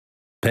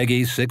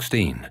Peggy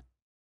 16.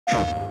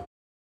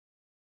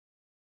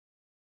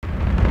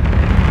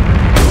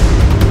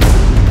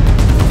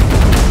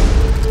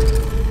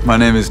 My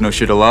name is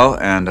Noshir Dalal,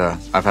 and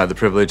I've had the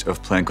privilege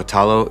of playing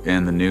Kotallo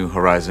in the new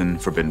Horizon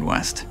Forbidden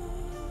West.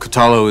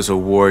 Kotallo is a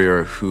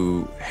warrior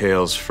who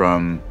hails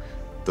from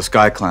the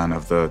Sky Clan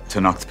of the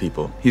Tenakth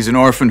people. He's an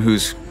orphan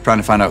who's trying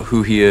to find out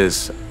who he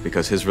is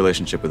because his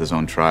relationship with his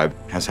own tribe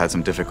has had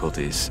some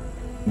difficulties.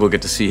 We'll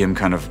get to see him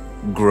kind of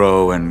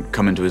grow and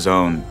come into his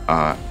own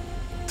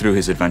through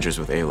his adventures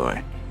with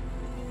Aloy.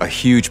 A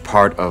huge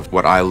part of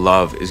what I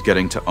love is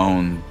getting to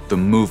own the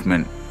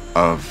movement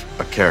of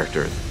a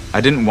character. I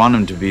didn't want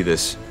him to be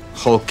this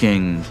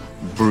hulking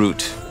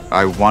brute.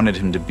 I wanted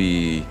him to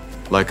be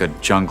like a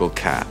jungle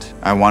cat.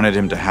 I wanted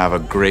him to have a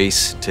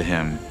grace to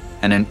him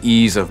and an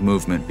ease of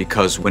movement,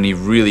 because when he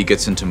really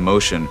gets into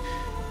motion,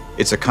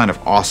 it's a kind of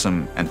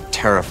awesome and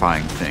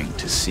terrifying thing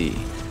to see.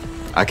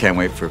 I can't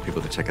wait for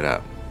people to check it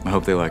out. I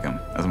hope they like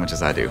him as much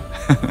as I do.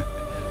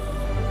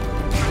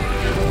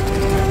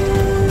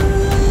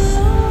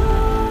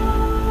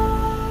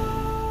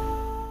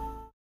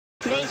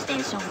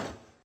 PlayStation